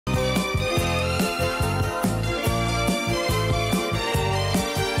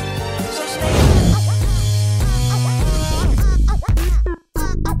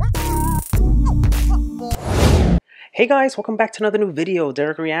Hey guys, welcome back to another new video.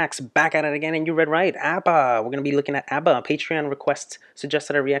 Dereck Reacts, back at it again, and you read right, ABBA. We're going to be looking at ABBA. Patreon request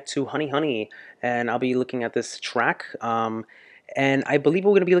suggested I react to Honey Honey, and I'll be looking at this track. And I believe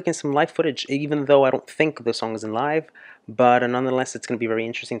we're going to be looking at some live footage, even though I don't think the song is in live. But nonetheless, it's going to be very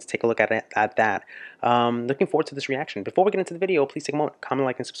interesting to take a look at that. Looking forward to this reaction. Before we get into the video, please take a moment, comment,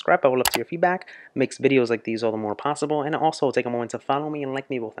 like, and subscribe. I would love to hear feedback. Makes videos like these all the more possible. And also take a moment to follow me and like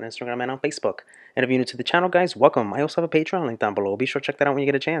me both on Instagram and on Facebook. And if you're new to the channel, guys, welcome. I also have a Patreon link down below. Be sure to check that out when you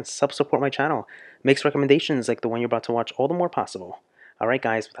get a chance. Help support my channel. Makes recommendations like the one you're about to watch all the more possible. Alright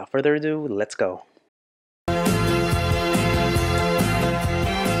guys, without further ado, let's go.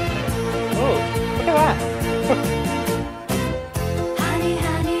 Oh, look at that. Honey,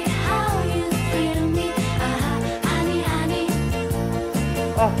 honey, how you thrill me. Honey, honey.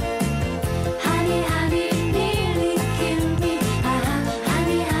 Oh. Honey, honey, nearly kill me.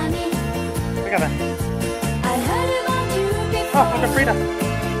 Honey, honey. Look at that. I heard about you before. Oh, look at Frida.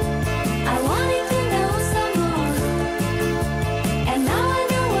 I wanted to know some more. And now I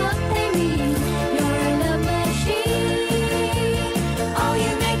know what they mean. You're a love machine. Oh,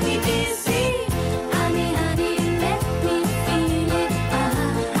 you make me dizzy. Honey, honey, let me feel it.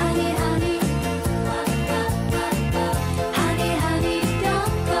 Honey, honey. Honey, honey,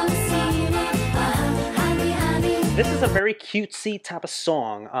 don't conceal it. Honey, honey. This is a very cutesy type of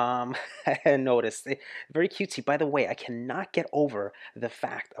song. I noticed. Very cutesy. By the way, I cannot get over the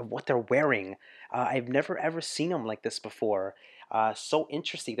fact of what they're wearing. I've never ever seen them like this before. So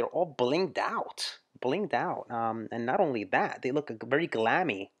interesting. They're all blinged out. Blinged out. And not only that, they look very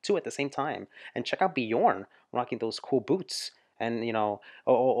glammy too at the same time. And check out Bjorn rocking those cool boots. And you know,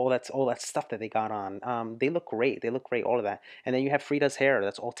 all that stuff that they got on. They look great. They look great. All of that. And then you have Frida's hair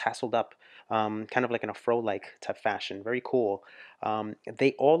that's all tasseled up, kind of like in a fro-like type fashion. Very cool.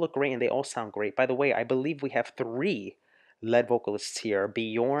 They all look great and they all sound great. By the way, I believe we have 3 lead vocalists here: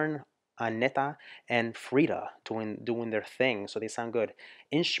 Bjorn, Aneta, and Frida doing their thing. So they sound good.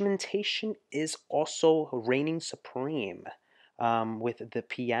 Instrumentation is also reigning supreme, with the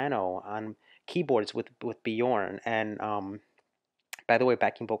piano on keyboards with Bjorn and. By the way,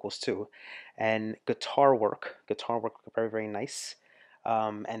 backing vocals too, and guitar work very, very nice,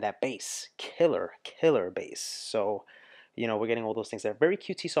 and that bass, killer bass. So, you know, we're getting all those things there. Very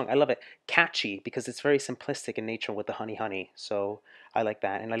cutesy song. I love it. Catchy because it's very simplistic in nature with the honey honey. So I like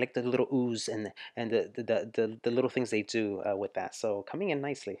that, and I like the little oohs and the little things they do with that. So coming in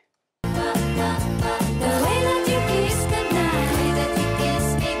nicely. The way that you kiss goodnight, that you kiss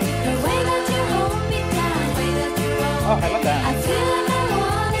me, the way that you hold me down, the way that you roll. Oh, I love that. I feel like I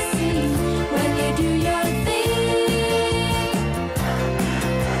wanna sing when you do your thing.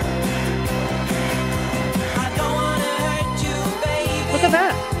 I don't wanna hurt you, baby. Look at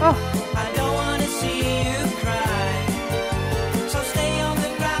that. Oh. I don't wanna see you cry. So stay on the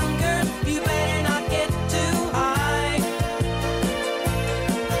ground, girl. You better not get too high.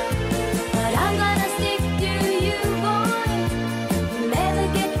 But I'm gonna stick to you, boy. Never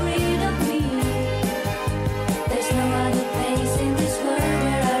get rid of me. There's no other place in this world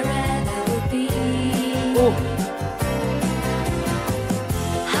where I'd rather would be. Ooh.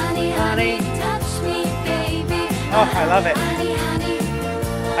 Honey, honey, touch me, baby. Oh, I love it. Honey, honey.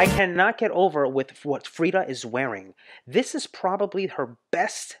 I cannot get over with what Frida is wearing. This is probably her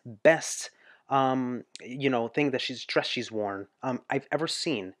best, you know, thing that she's worn. I've ever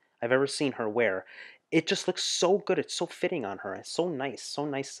seen her wear. It just looks so good. It's so fitting on her. It's so nice,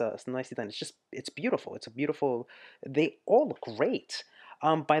 it's nicely done. It's beautiful. It's a beautiful. They all look great.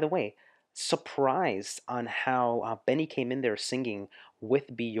 By the way, surprised on how Benny came in there singing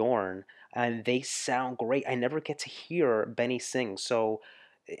with Bjorn, and they sound great. I never get to hear Benny sing, so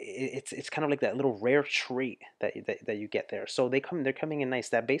it's kind of like that little rare treat that you get there. So they're coming in nice.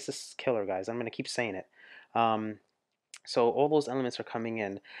 That bass is killer, guys. I'm gonna keep saying it. So all those elements are coming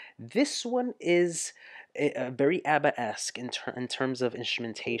in. This one is very ABBA-esque in terms of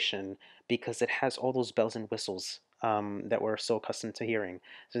instrumentation because it has all those bells and whistles that we're so accustomed to hearing.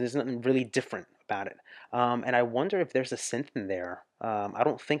 So there's nothing really different about it. And I wonder if there's a synth in there. I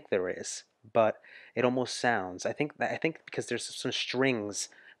don't think there is, but it almost sounds. I think because there's some strings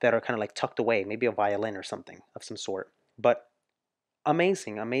that are kind of like tucked away, maybe a violin or something of some sort. But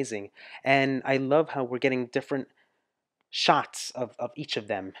amazing. And I love how we're getting different shots of each of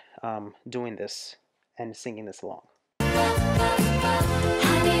them doing this and singing this along.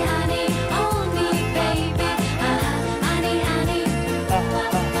 Honey, honey, hold me, baby. Honey, honey.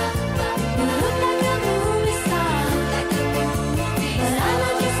 You look like a movie star, but I'm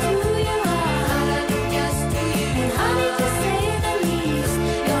not just who you are. And honey, to say the least,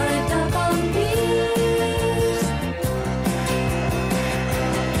 you're a double beast.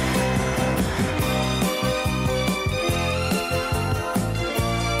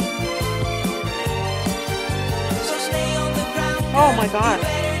 my You God.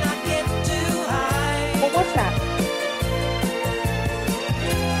 better not get too high. What was that?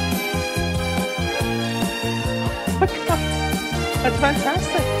 Oh my God. That's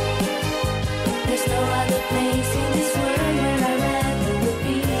fantastic. There's no other place in this world where I'd rather would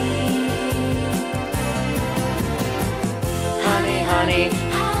be. Honey, honey,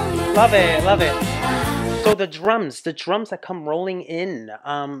 how you Love it, set love my it. So the drums that come rolling in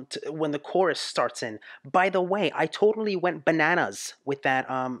when the chorus starts in. By the way, I totally went bananas with that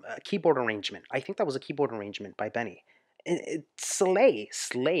keyboard arrangement. I think that was a keyboard arrangement by Benny. Slay,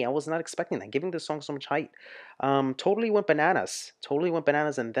 slay. I was not expecting that, giving the song so much height. Totally went bananas. Totally went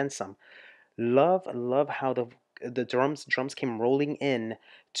bananas and then some. Love how the drums came rolling in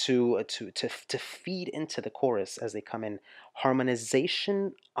to feed into the chorus as they come in.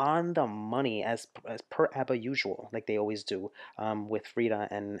 Harmonization on the money as per ABBA usual, like they always do, with Frida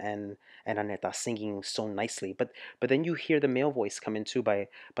and Aneta singing so nicely. But then you hear the male voice come in too by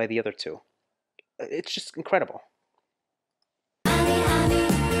the other two. It's just incredible. honey, honey,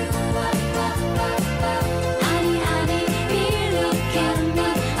 honey, honey, be looking me.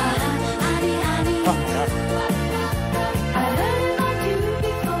 Honey, honey, Oh my God. I heard about you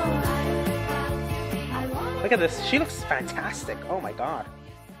before. I heard about you. I wanna Look at this. She looks fantastic. Oh my God.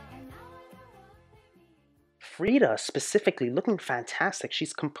 Frida specifically looking fantastic.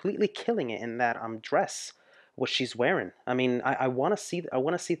 She's completely killing it in that dress, what she's wearing. I mean, I want to see. I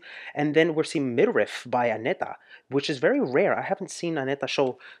want to see. And then we're seeing midriff by Aneta, which is very rare. I haven't seen Aneta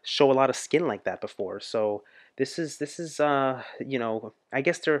show a lot of skin like that before. So this is I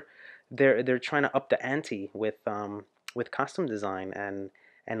guess they're trying to up the ante with costume design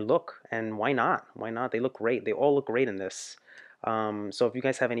and look. And why not? Why not? They look great. They all look great in this. So if you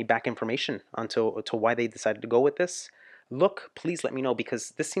guys have any back information onto to why they decided to go with this, look, please let me know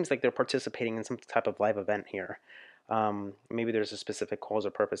because this seems like they're participating in some type of live event here. Maybe there's a specific cause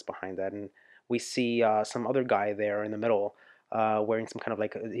or purpose behind that. And we see some other guy there in the middle wearing some kind of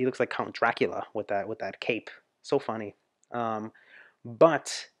like he looks like Count Dracula with that cape. So funny.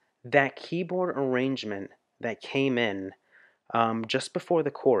 But that keyboard arrangement that came in just before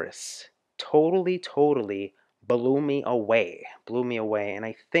the chorus totally blew me away, and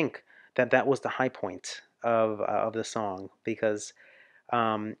I think that that was the high point of the song because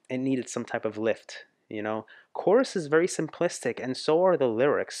it needed some type of lift. You know, chorus is very simplistic, and so are the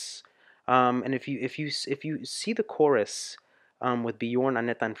lyrics. And if you see the chorus with Bjorn,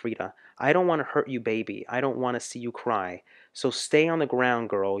 Aneta, and Frida, I don't want to hurt you, baby. I don't want to see you cry. So stay on the ground,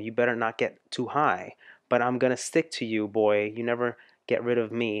 girl. You better not get too high. But I'm gonna stick to you, boy. You never get rid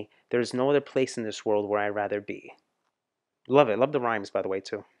of me. There's no other place in this world where I'd rather be. Love it. Love the rhymes, by the way,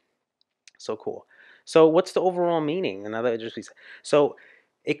 too. So cool. So, what's the overall meaning? Another just so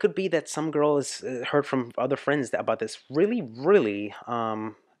it could be that some girl has heard from other friends about this really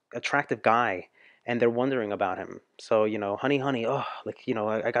attractive guy, and they're wondering about him. So, honey, honey, oh, like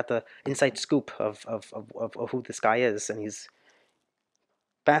I got the inside scoop of who this guy is, and he's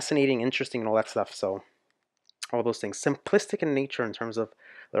fascinating, interesting, and all that stuff. So, all those things, simplistic in nature in terms of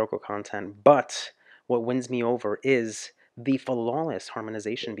lyrical content, but what wins me over is the flawless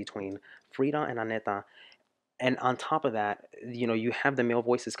harmonization between Frida and Aneta. And on top of that, you have the male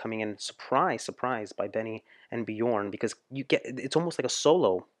voices coming in, surprise, by Benny and Bjorn, because it's almost like a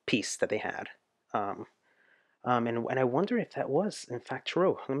solo piece that they had. Um, and I wonder if that was in fact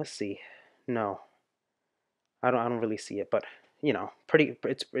true. Let me see. No, I don't really see it, but pretty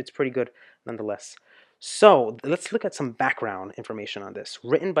it's pretty good nonetheless. So let's look at some background information on this.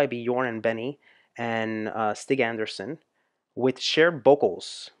 Written by Bjorn and Benny and Stig Anderson, with shared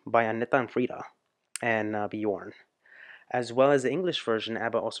vocals by Aneta and Frida and Bjorn, as well as the English version.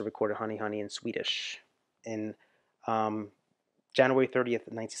 ABBA also recorded "Honey Honey" in Swedish in um, January 30th,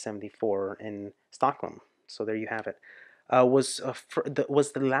 1974, in Stockholm. So there you have it. Was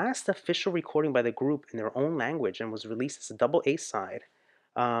the last official recording by the group in their own language and was released as a double A side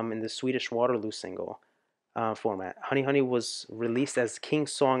in the Swedish Waterloo single format. Honey Honey was released as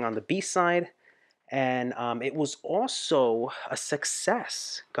King's Song on the B side, and it was also a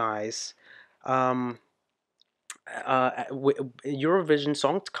success, guys. Um, Eurovision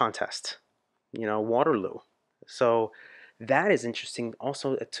Song Contest, Waterloo. So that is interesting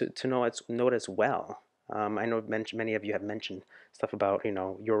also to note as well. I know many of you have mentioned stuff about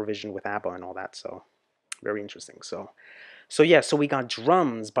Eurovision with ABBA and all that, so very interesting. So yeah, so we got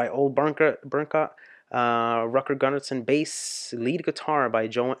drums by Old Bernka, Rucker Gunnarsson, bass, lead guitar by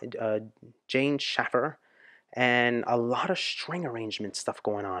Jane Schaffer, and a lot of string arrangement stuff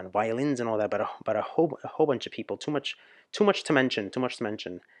going on, violins and all that, but a whole bunch of people. Too much to mention,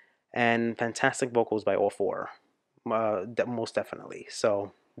 and fantastic vocals by all four. most definitely.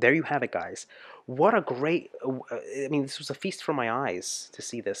 So there you have it, guys. What a great, I mean, this was a feast for my eyes to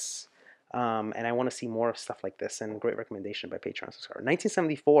see this. And I want to see more of stuff like this, and great recommendation by Patreon subscriber.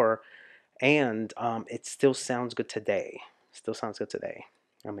 1974, and it still sounds good today. Still sounds good today.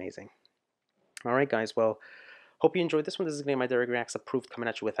 Amazing. All right, guys. Well, hope you enjoyed this one. This is going to be my Dereck Reacts approved, coming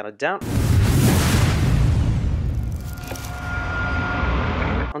at you without a doubt.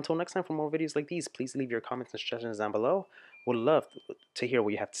 Until next time, for more videos like these, please leave your comments and suggestions down below. Would love to hear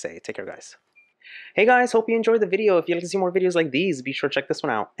what you have to say. Take care, guys. Hey guys, hope you enjoyed the video. If you'd like to see more videos like these, be sure to check this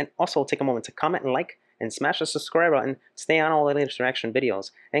one out. And also take a moment to comment and like, and smash the subscribe button. Stay on all the latest reaction videos.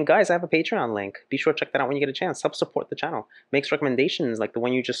 And guys, I have a Patreon link. Be sure to check that out when you get a chance. Help support the channel. Makes recommendations like the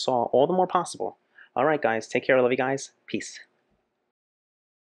one you just saw all the more possible. Alright guys, take care. I love you guys. Peace.